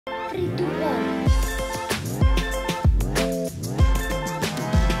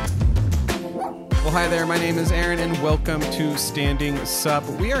Well, hi there, my name is Aaron and welcome to Standing SUP.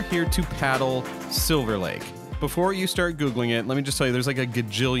 We are here to paddle Silver Lake. Before you start Googling it, let me just tell you, there's like a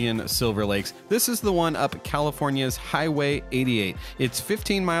gajillion Silver Lakes. This is the one up California's Highway 88. It's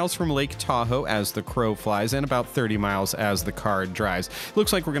 15 miles from Lake Tahoe as the crow flies and about 30 miles as the car drives.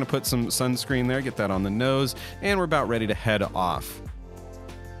 Looks like we're gonna put some sunscreen there, get that on the nose, and we're about ready to head off.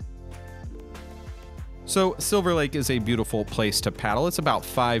 So Silver Lake is a beautiful place to paddle. It's about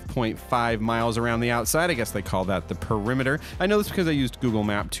 5.5 miles around the outside. I guess they call that the perimeter. I know this because I used Google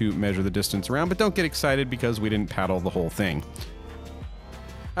Map to measure the distance around, but don't get excited because we didn't paddle the whole thing.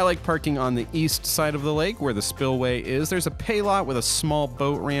 I like parking on the east side of the lake where the spillway is. There's a pay lot with a small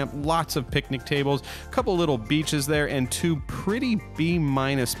boat ramp, lots of picnic tables, a couple little beaches there, and two pretty B-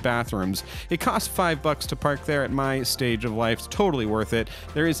 bathrooms. It costs $5 to park there at my stage of life. It's totally worth it.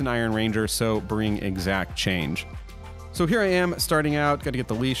 There is an Iron Ranger, so bring exact change. So here I am starting out, got to get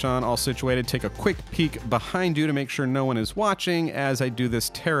the leash on, all situated, take a quick peek behind you to make sure no one is watching as I do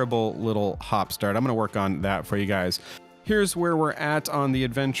this terrible little hop start. I'm going to work on that for you guys. Here's where we're at on the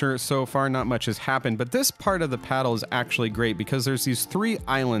adventure so far. Not much has happened, but this part of the paddle is actually great because there's these 3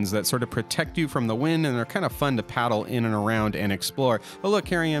 islands that sort of protect you from the wind, and they're kind of fun to paddle in and around and explore. Oh look,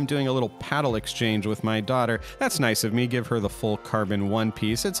 here I am doing a little paddle exchange with my daughter. That's nice of me, give her the full carbon one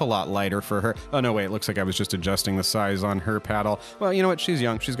piece. It's a lot lighter for her. Oh no, wait, it looks like I was just adjusting the size on her paddle. Well, you know what, she's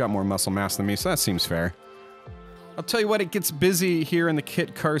young, she's got more muscle mass than me, so that seems fair. I'll tell you what, it gets busy here in the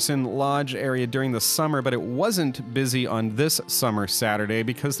Kit Carson Lodge area during the summer, but it wasn't busy on this summer Saturday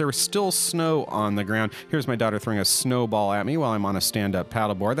because there was still snow on the ground. Here's my daughter throwing a snowball at me while I'm on a stand-up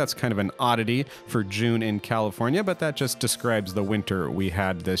paddleboard. That's kind of an oddity for June in California, but that just describes the winter we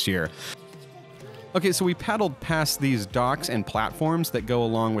had this year. Okay, so we paddled past these docks and platforms that go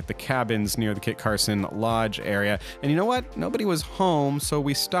along with the cabins near the Kit Carson Lodge area. And you know what? Nobody was home, so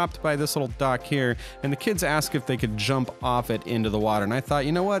we stopped by this little dock here, and the kids asked if they could jump off it into the water. And I thought,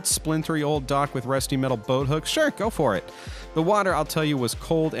 you know what? Splintery old dock with rusty metal boat hooks? Sure, go for it. The water, I'll tell you, was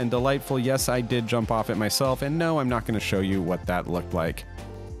cold and delightful. Yes, I did jump off it myself, and no, I'm not going to show you what that looked like.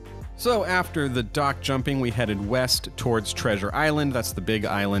 So after the dock jumping, we headed west towards Treasure Island. That's the big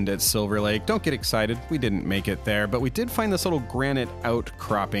island at Silver Lake. Don't get excited, we didn't make it there, but we did find this little granite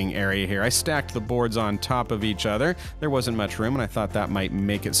outcropping area here. I stacked the boards on top of each other. There wasn't much room, and I thought that might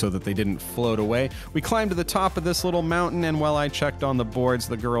make it so that they didn't float away. We climbed to the top of this little mountain, and while I checked on the boards,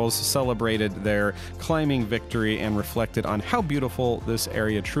 the girls celebrated their climbing victory and reflected on how beautiful this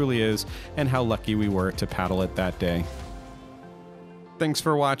area truly is and how lucky we were to paddle it that day. Thanks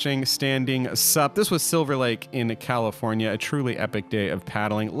for watching Standing SUP. This was Silver Lake in California, a truly epic day of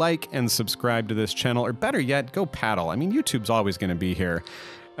paddling. Like and subscribe to this channel, or better yet, go paddle. I mean, YouTube's always going to be here.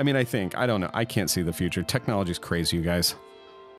 I mean, I don't know. I can't see the future. Technology's crazy, you guys.